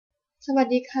สวัส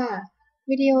ดีค่ะ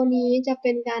วิดีโอนี้จะเ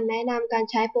ป็นการแนะนำการ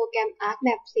ใช้โปรแกรม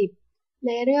ArcMap 10 ใ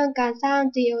นเรื่องการสร้าง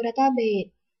Geodatabase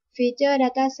Feature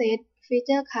dataset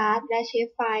Feature Class และ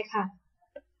Shapefile ค่ะ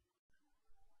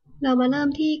เรามาเริ่ม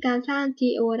ที่การสร้าง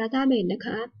Geodatabase นะค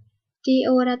ะ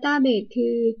Geodatabase คื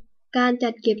อการจั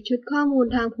ดเก็บชุดข้อมูล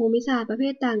ทางภูมิศาสตร์ประเภ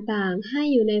ทต่างๆให้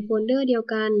อยู่ในโฟลเดอร์เดียว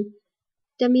กัน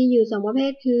จะมีอยู่2ประเภ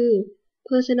ทคือ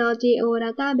Personal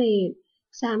Geodatabase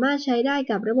สามารถใช้ได้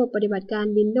กับระบบปฏิบัติการ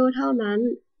Windows เท่านั้น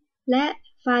และ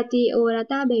ไฟล์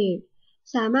Geodatabase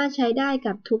สามารถใช้ได้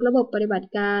กับทุกระบบปฏิบัติ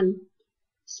การ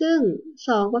ซึ่ง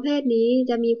2ประเภทนี้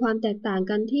จะมีความแตกต่าง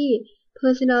กันที่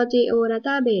Personal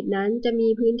Geodatabase นั้นจะมี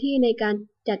พื้นที่ในการ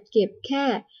จัดเก็บแค่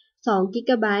2 กิ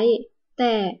กะไบต์แ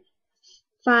ต่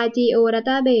ไฟล์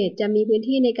Geodatabase จะมีพื้น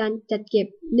ที่ในการจัดเก็บ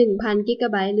 1,000 กิกะ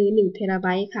ไบต์หรือ1 เทราไบ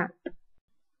ต์ค่ะ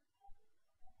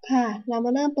เราม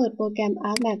าเริ่มเปิดโปรแกรม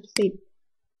ArcMap 10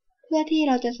 เพื่อที่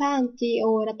เราจะสร้าง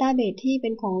Geodatabase ที่เป็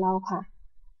นของเราค่ะ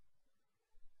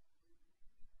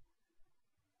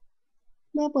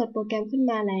เมื่อเปิดโปรแกรมขึ้น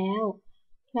มาแล้ว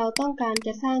เราต้องการจ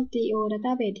ะสร้าง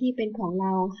Geodatabase ที่เป็นของเร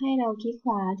าให้เราคลิกข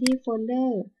วาที่โฟลเดอ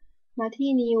ร์มาที่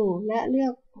New และเลือ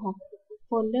กโฟ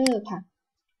ลเดอร์ค่ะ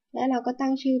และเราก็ตั้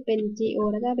งชื่อเป็น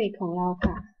Geodatabase ของเรา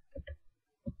ค่ะ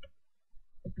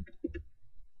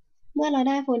เมื่อเรา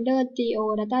ได้โฟลเดอร์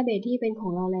Geodatabase ที่เป็นขอ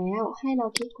งเราแล้วให้เรา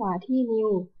คลิกขวาที่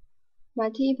New มา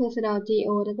ที่ Personal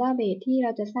Geodatabase ที่เร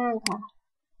าจะสร้างค่ะ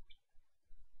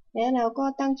และเราก็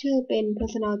ตั้งชื่อเป็น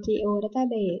Personal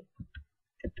Geodatabase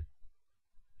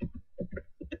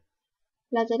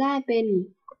เราจะได้เป็น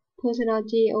Personal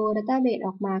Geodatabase อ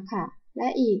อกมาค่ะและ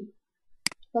อีก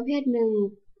ประเภทหนึ่ง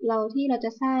ที่เราจ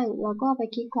ะสร้างเราก็ไป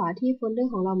คลิกขวาที่โฟลเดอ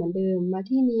ร์ของเราเหมือนเดิมมา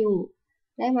ที่ New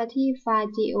และมาที่ไฟล์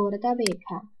Geodatabase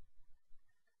ค่ะ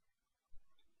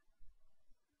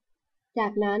จา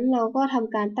กนั้นเราก็ท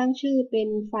ำการตั้งชื่อเป็น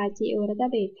ไฟล์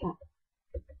Geodatabase ค่ะ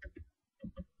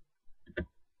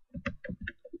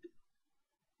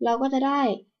เราก็จะได้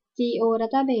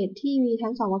Geodatabase ที่มี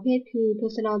ทั้ง2ประเภทคือ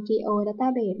Personal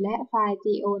Geodatabase และไฟล์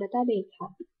Geodatabase ค่ะ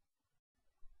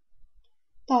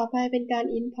ต่อไปเป็นการ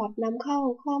Import นำเข้า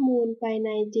ข้อมูลไปใน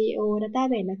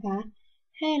Geodatabase นะคะ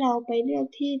ให้เราไปเลือก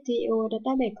ที่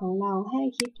Geodatabase ของเราให้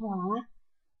คลิกขวา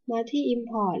มาที่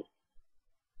Import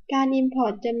การ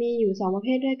Import จะมีอยู่2ประเภ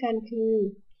ทด้วยกันคือ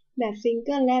แบบ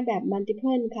Single และแบบ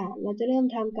Multiple ค่ะเราจะเริ่ม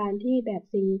ทำการที่แบบ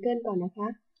Single ก่อนนะคะ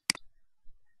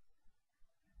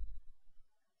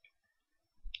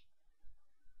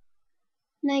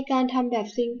ในการทำแบบ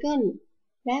Single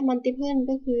และ Multiple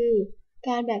ก็คือ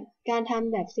การท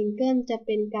ำแบบ Single จะเ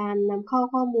ป็นการนำเข้า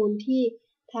ข้อมูลที่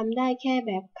ทำได้แค่แ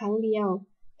บบครั้งเดียว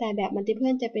แต่แบบ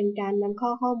Multiple จะเป็นการนำเข้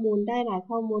าข้อมูลได้หลาย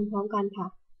ข้อมูลพร้อมกันค่ะ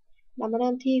เรามาเ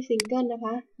ริ่มที่ Single นะค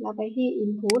ะเราไปที่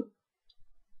Input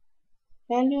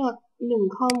และเลือก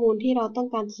1ข้อมูลที่เราต้อง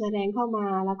การแสดงเข้ามา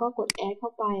แล้วก็กด Add เข้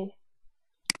าไป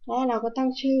และเราก็ตั้ง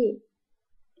ชื่อ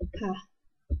ค่ะ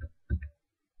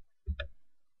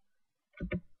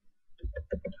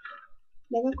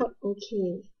แล้วก็กดโอเค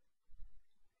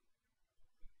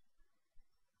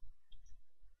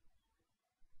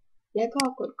แล้วก็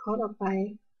กด Close ออกไป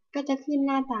ก็จะขึ้นห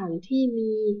น้าต่างที่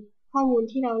มีข้อมูล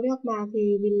ที่เราเลือกมาคือ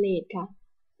Village ค่ะ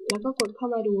แล้วก็กดเข้า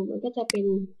มาดูมันก็จะเป็น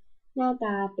หน้าต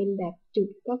าเป็นแบบจุด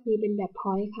ก็คือเป็นแบบ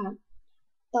Point ค่ะ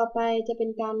ต่อไปจะเป็น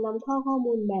การนำเข้าข้อ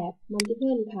มูลแบบ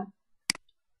Multiple ค่ะ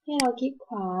ให้เราคลิกข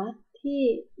วาที่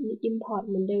Import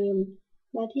เหมือนเดิม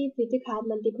มาที่ Feature Class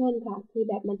Multiple ค่ะคือ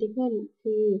แบบ Multiple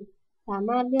คือสา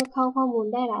มารถเลือกเข้าข้อมูล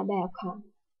ได้หลายแบบค่ะ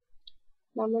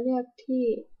เรามาเลือกที่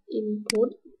Input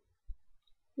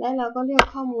และเราก็เลือก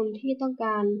ข้อมูลที่ต้องก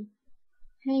าร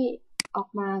ให้ออก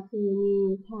มาคือมี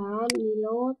ฐานมีโล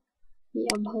ดมี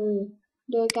อำเภอ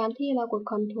โดยการที่เรากด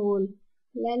Ctrl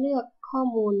และเลือกข้อ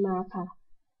มูลมาค่ะ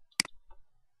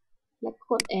แล้ว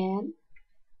กด Add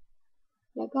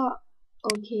แล้วก็โอ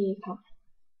เคค่ะ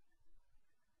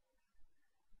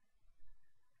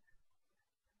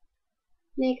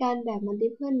ในการแบบ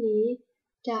Multiple นี้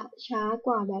จะช้าก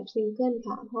ว่าแบบ Single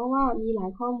ค่ะเพราะว่ามีหลา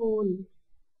ยข้อมูล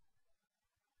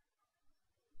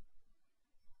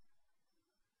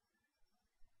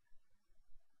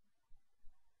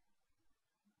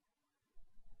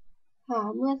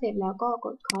เมื่อเสร็จแล้วก็ก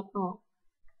ด Close ออก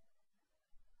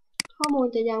ข้อมูล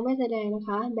จะยังไม่แสดงนะค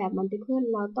ะแบบ Multiple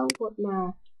เราต้องกดมา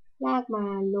ลากมา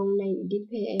ลงใน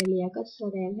Display Area ก็แส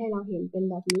ดงให้เราเห็นเป็น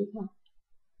แบบนี้ค่ะ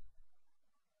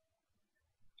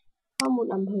ข้อมูล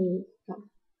อำเภอค่ะ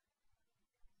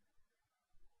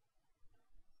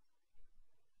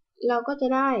เราก็จะ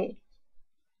ได้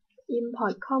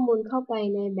Import ข้อมูลเข้าไป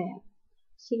ในแบบ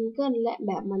Single และแ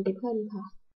บบ Multiple ค่ะ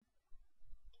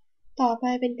ต่อไป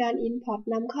เป็นการ Import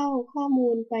นำเข้าข้อมู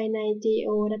ลไปใน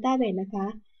Geodatabase นะคะ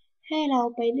ให้เรา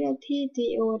ไปเลือกที่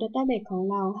Geodatabase ของ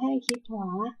เราให้คลิกขวา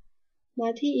มา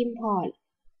ที่ Import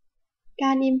ก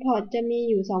าร Import จะมี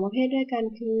อยู่2ประเภทด้วยกัน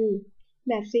คือ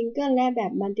แบบ Single และแบ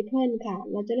บ Multiple ค่ะ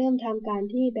เราจะเริ่มทำการ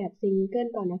ที่แบบ Single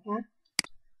ก่อนนะคะ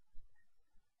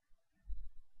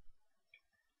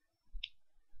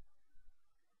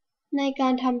ในกา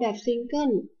รทำแบบ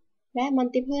Single และ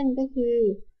Multiple ก็คือ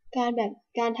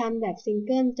การทำแบบ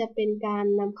Single จะเป็นการ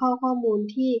นำเข้าข้อมูล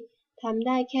ที่ทำไ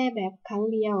ด้แค่แบบครั้ง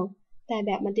เดียวแต่แ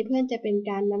บบ Multiple จะเป็น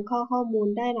การนำเข้าข้อมูล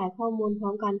ได้หลายข้อมูลพร้อ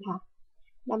มกันค่ะ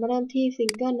เรามาเริ่มที่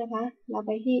Single นะคะเราไ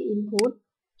ปที่ Input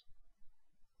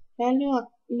และเลือก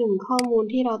1ข้อมูล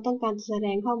ที่เราต้องการแสด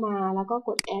งเข้ามาแล้วก็ก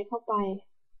ด Add เข้าไป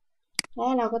และ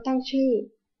เราก็ตั้งชื่อ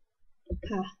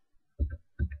ค่ะ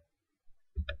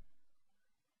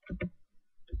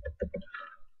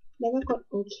แล้วก็กด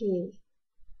โอเค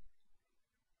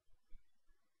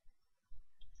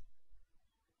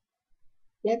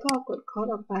แล้วก็กดคอส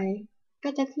ออกไปก็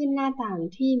จะขึ้นหน้าต่าง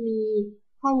ที่มี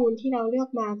ข้อมูลที่เราเลือก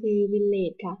มาคือ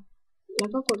Village ค่ะแล้ว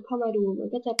ก็กดเข้ามาดูมัน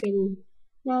ก็จะเป็น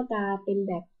หน้าตาเป็น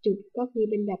แบบจุดก็คือ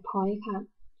เป็นแบบ Point ค่ะ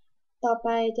ต่อไป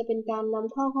จะเป็นการน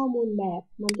ำเข้าข้อมูลแบบ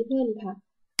Multiple ค่ะ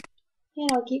ให้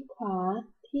เราคลิกขวา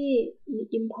ที่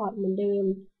Import เหมือนเดิม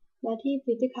มาที่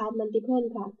Feature Card Multiple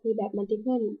ค่ะคือแบบ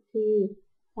Multiple คือ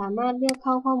สามารถเลือกเ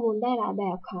ข้าข้อมูลได้หลายแบ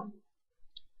บค่ะ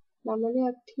เรามาเลือ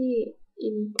กที่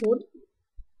Input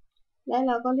และเ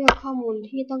ราก็เลือกข้อมูล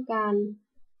ที่ต้องการ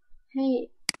ให้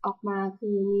ออกมาคื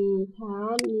อมีฐา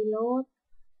นมีโลด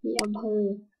มีอำเภอ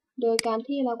โดยการ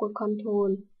ที่เรากด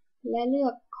Ctrl และเลือ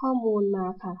กข้อมูลมา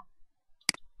ค่ะ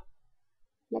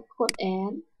แล้วกด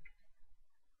Add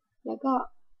แล้วก็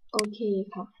โอเค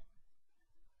ค่ะ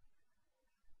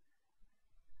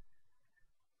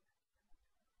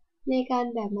ในการ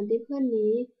แบบ Multiple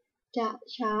นี้จะ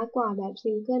ช้ากว่าแบบ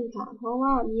Single ค่ะเพราะว่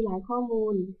ามีหลายข้อมู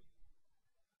ล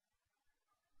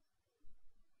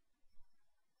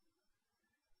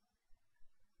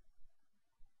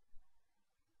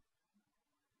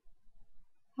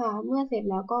ค่ะเมื่อเสร็จ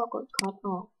แล้วก็กด Close อ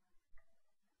อก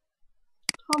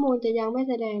ข้อมูลจะยังไม่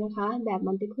แสดงนะคะแบบ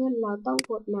Multiple เราต้อง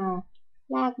กดมา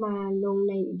ลากมาลง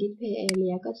ใน Display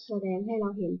Area ก็แสดงให้เรา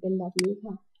เห็นเป็นแบบนี้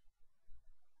ค่ะ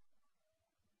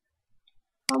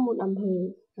ข้อมูลอำเภอ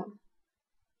ค่ะ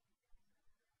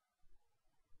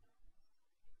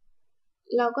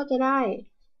เราก็จะได้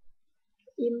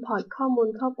Import ข้อมูล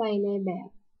เข้าไปในแบบ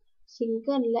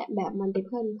Single และแบบ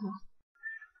Multiple ค่ะ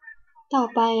ต่อ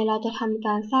ไปเราจะทำก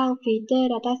ารสร้างฟีเจอร์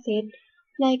dataset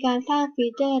ในการสร้างฟี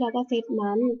เจอร์ dataset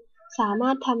นั้นสามา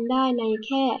รถทำได้ในแ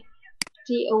ค่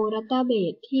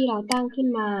Geodatabase ที่เราตั้งขึ้น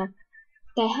มา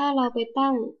แต่ถ้าเราไปส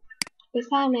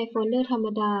ร้างในโฟลเดอร์ธรรม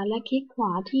ดาและคลิกขว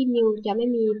าที่ New จะไม่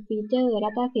มีฟีเจอร์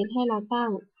dataset ให้เราตั้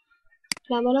ง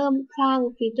เรามาเริ่มสร้าง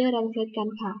ฟีเจอร์ dataset กัน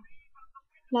ค่ะ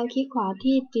เราคลิกขวา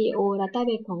ที่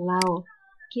Geodatabase ของเรา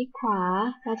คลิกขวา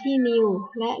มาที่ New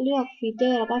และเลือกฟีเจอ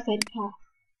ร์ dataset ค่ะ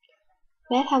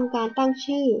และทำการตั้ง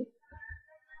ชื่อ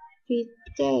ฟี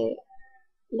เจอร์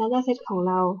dataset ของ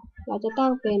เราจะตั้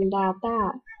งเป็น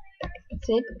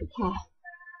dataset ค่ะ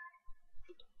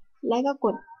และก็ก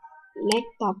ด next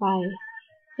ต่อไป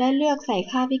และเลือกใส่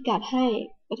ค่าพิกัดให้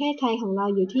ประเทศไทยของเรา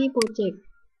อยู่ที่โปรเจกต์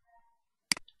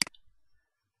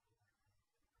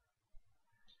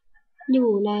อยู่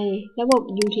ในระบบ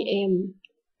UTM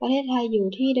ประเทศไทยอยู่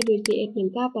ที่ WGS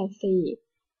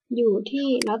 1984อยู่ที่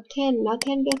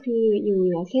Northern ก็คืออยู่เห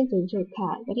นือเส้นศูนย์สูตรค่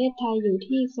ะประเทศไทยอยู่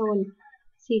ที่โซน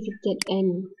 47N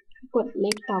กด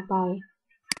next ต่อไป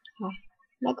ค่ะ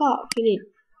แล้วก็ finish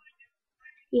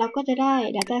เราก็จะได้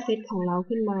dataset ของเรา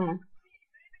ขึ้นมา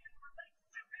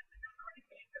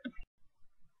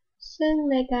ซึ่ง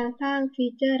ในการสร้างฟี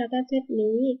เจอร์ dataset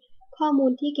นี้ข้อมู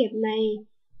ลที่เก็บใน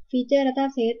ฟีเจอร์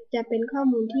dataset จะเป็นข้อ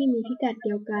มูลที่มีพิกัดเ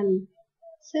ดียวกัน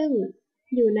ซึ่ง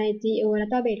อยู่ใน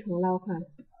Geodatabase ของเราค่ะ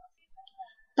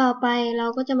ต่อไปเรา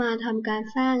ก็จะมาทำการ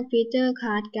สร้างฟีเจอร์คล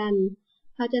าสกัน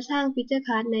เราจะสร้างฟีเจอร์ค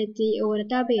ลาสใน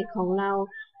Geodatabase ของเรา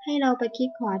ให้เราไปคลิก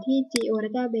ขวาที่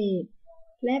Geodatabase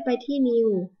และไปที่ New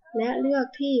และเลือก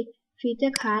ที่ฟีเจอ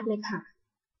ร์คลาสเลยค่ะ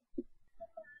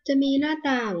จะมีหน้า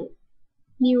ต่าง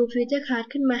New Feature Class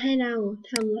ขึ้นมาให้เรา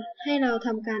ท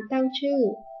ำการตั้งชื่อ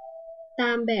ต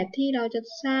ามแบบที่เราจะ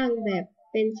สร้างแบบ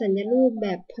เป็นสัญรูปแบ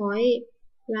บ Point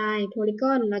Line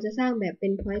Polygon เราจะสร้างแบบเป็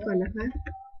น Point ก่อนนะคะ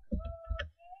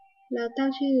เราตั้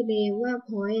งชื่อ name ว่า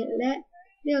Point และ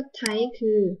เลือก Type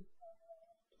คือ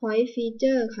Point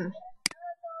Feature ค่ะ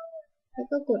แล้ว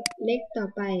ก็กด Next ต่อ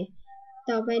ไ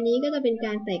ปนี้ก็จะเป็นก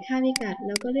ารใส่ค่าพิกัดแ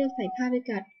ล้วก็เลือกใส่ค่าพิ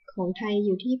กัดของไทยอ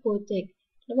ยู่ที่โปรเจกต์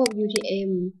ระบบ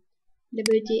UTM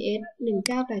WGS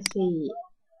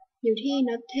 1984อยู่ที่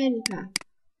Northern ค่ะ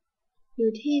อ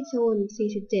ยู่ที่โซน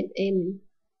 47N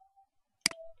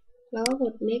แล้วก็ก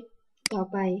ด next ต่อ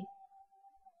ไป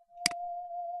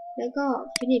แล้วก็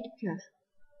finish ค่ะ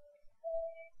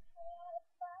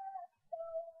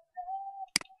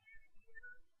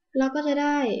เราก็จะไ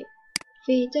ด้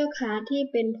ฟีเจอร์คลาสที่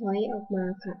เป็น point ออกมา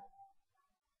ค่ะ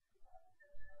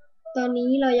ตอนนี้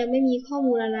เรายังไม่มีข้อ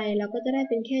มูลอะไรเราก็จะได้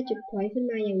เป็นแค่จุด point ขึ้น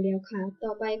มาอย่างเดียวค่ะต่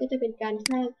อไปก็จะเป็นการ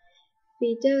สร้างฟี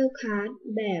เจอร์คลาส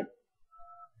แบบ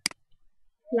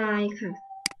ลายค่ะ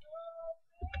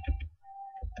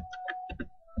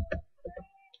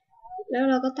แล้ว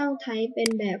เราก็ตั้ง type เป็น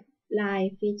แบบลาย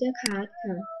ฟีเจอร์คลาส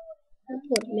ค่ะแล้ว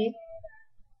กด next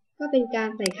ก็เป็นการ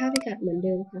ใส่ค่าพิกัดเหมือนเ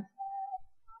ดิมค่ะ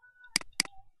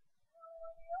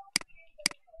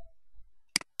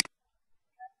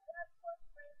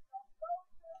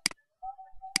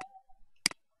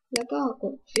แล้วก็ก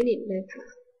ด finish เลยค่ะ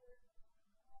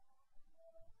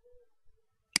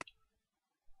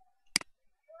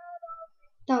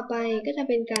ต่อไปก็จะ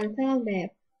เป็นการสร้างแบบ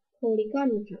polygon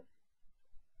ค่ะ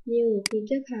new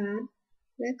feature class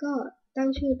และก็ตั้ง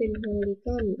ชื่อเป็น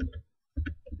polygon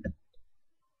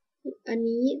อัน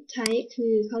นี้ใช้คื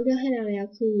อเขาเลือกให้เราแล้ว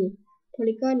คือ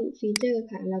polygon feature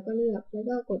ค่ะเราก็เลือกแล้ว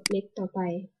ก็กด next ต่อไป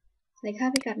ใส่ค่า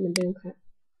พิกัดเหมือนเดิมค่ะ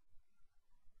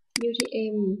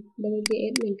UTM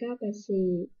WGS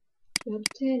 1984 รับ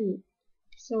เช่น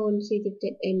โซน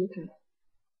 47N ค่ะ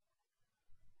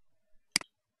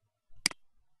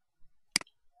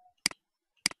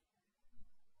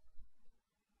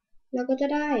เราก็จะ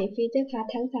ได้ฟีเจอร์คลาส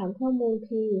ทั้ง 3 ข้อมูล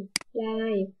คือ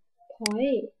line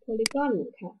point polygon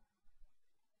ค่ะ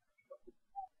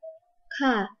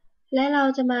ค่ะและเรา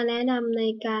จะมาแนะนำใน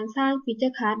การสร้างฟีเจอ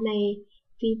ร์คลาสใน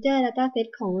ฟีเจอร์ dataset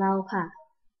ของเราค่ะ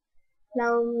เรา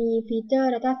มีฟีเจอ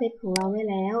ร์ dataset ของเราไว้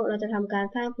แล้วเราจะทำการ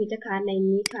สร้างฟีเจอร์คลาสใน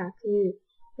นี้ค่ะคือ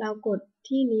เรากด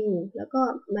ที่ new แล้วก็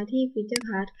มาที่ฟีเจอร์ค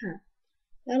ลาสค่ะ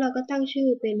แล้วเราก็ตั้งชื่อ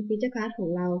เป็นฟีเจอร์คลาสของ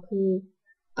เราคือ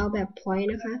เอาแบบ point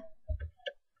นะคะ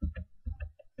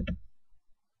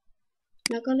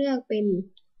แล้วก็เลือกเป็น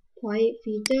point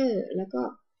feature แล้วก็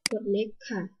กด next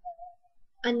ค่ะ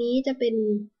อันนี้จะเป็น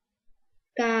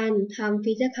การทำ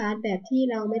ฟีเจอร์คลาสแบบที่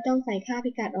เราไม่ต้องใส่ค่า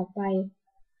พิกัดออกไป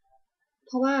เ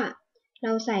พราะว่าเร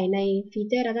าใส่ในฟี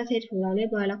เจอร์ dataset ของเราเรีย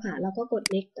บร้อยแล้วค่ะแล้วก็กด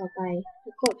next ต่อไปแ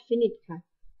ล้วกด finish ค่ะ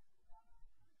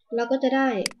เราก็จะได้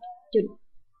จุด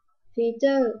ฟีเจ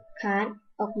อร์คลาส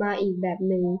ออกมาอีกแบบ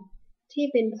หนึ่งที่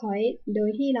เป็น point โดย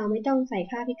ที่เราไม่ต้องใส่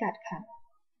ค่าพิกัดค่ะ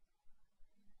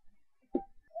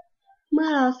เมื่อ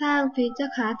เราสร้างฟีเจอ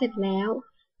ร์คลาสเสร็จแล้ว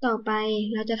ต่อไป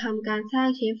เราจะทำการสร้าง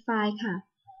เชฟไฟล์ค่ะ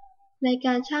ในก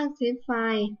ารสร้างเชฟไฟ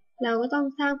ล์เราก็ต้อง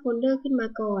สร้างโฟลเดอร์ขึ้นมา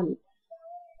ก่อน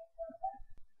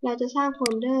เราจะสร้างโฟ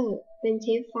ลเดอร์เป็นเช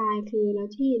ฟไฟล์คือเรา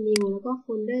ที่ new แล้วก็โฟ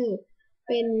ลเดอร์เ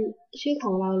ป็นชื่อข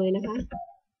องเราเลยนะคะ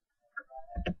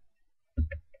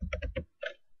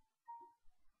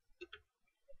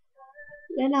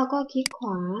และเราก็คลิกขว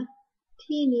า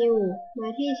ที่ new มา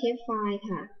ที่เชฟไฟล์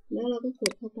ค่ะแล้วเราก็ก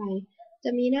ดเข้าไปจ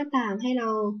ะมีหน้าต่างให้เรา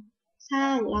สร้า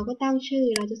งเราก็ตั้งชื่อ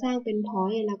เราจะสร้างเป็น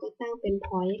point เราก็ตั้งเป็น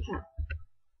point ค่ะ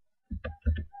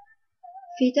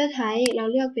ฟีเจอร์ไทป์เรา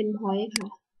เลือกเป็น point ค่ะ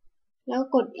แล้ว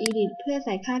กด edit เพื่อใ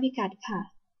ส่ค่าพิกัดค่ะ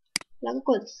แล้วก็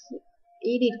กด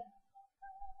edit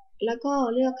แล้วก็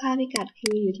เลือกค่าพิกัดคื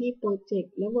ออยู่ที่โปรเจก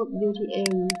ต์ระบบ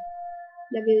UTM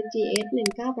WGS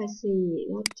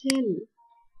 1984 รับเช่น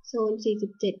โซน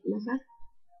 47 นะคะ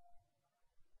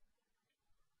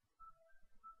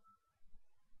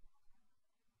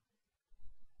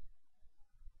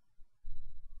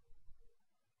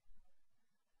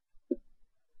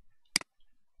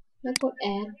แล้วกด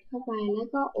add เข้าไปแล้ว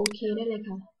ก็โอเคได้เลย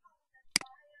ค่ะ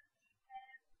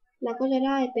เราก็จะไ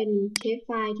ด้เป็นเชฟไฟ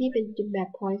ล์ที่เป็นจุดแบบ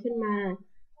point ขึ้นมา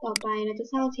ต่อไปเราจะ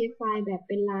สร้างเชฟไฟล์แบบเ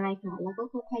ป็นลายค่ะแล้วก็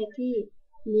เข้าไปที่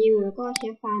new แล้วก็เช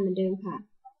ฟไฟล์เหมือนเดิมค่ะ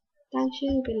ตั้ง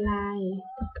ชื่อเป็นลาย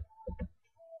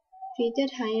ฟีเจอ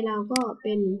ร์ไทป์เราก็เ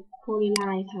ป็น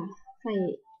polyline ค่ะใส่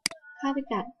ค่าพิ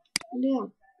กัดเลือก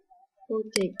โปร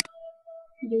เจกต์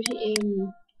UTM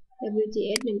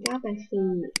WGS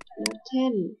 1984 รับเช่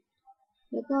น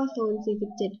แล้วก็โซน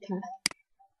 47 ค่ะ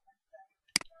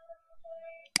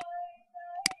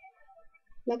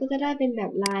แล้วก็จะได้เป็นแบ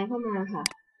บลายเข้ามาค่ะ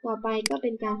ต่อไปก็เป็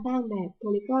นการสร้างแบบโพ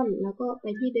ลีกอนแล้วก็ไป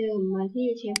ที่เดิมมาที่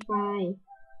เชฟไฟล์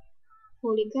โพ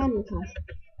ลีกอนค่ะ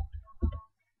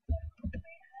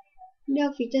เลือ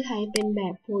กฟีเจอร์ไทป์เป็นแบ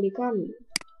บโพลีกอน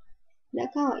แล้ว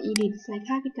ก็ edit ใส่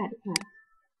ค่าพิกัดค่ะ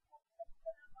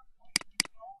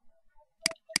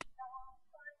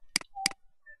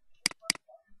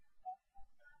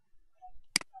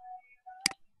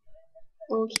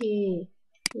โอเค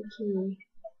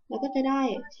แล้วก็จะได้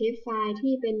เชฟไฟล์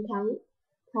ที่เป็นทั้ง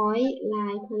point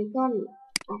line polygon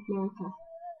ออกมาค่ะ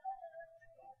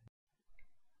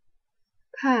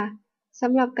ค่ะ ส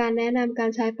ำหรับการแนะนำกา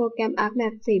รใช้โปรแกรม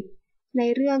ArcMap 10 ใน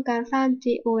เรื่องการสร้าง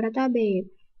Geodatabase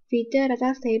Feature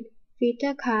dataset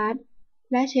Feature card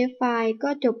และ Shapefile ก็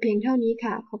จบเพียงเท่านี้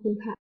ค่ะขอบคุณค่ะ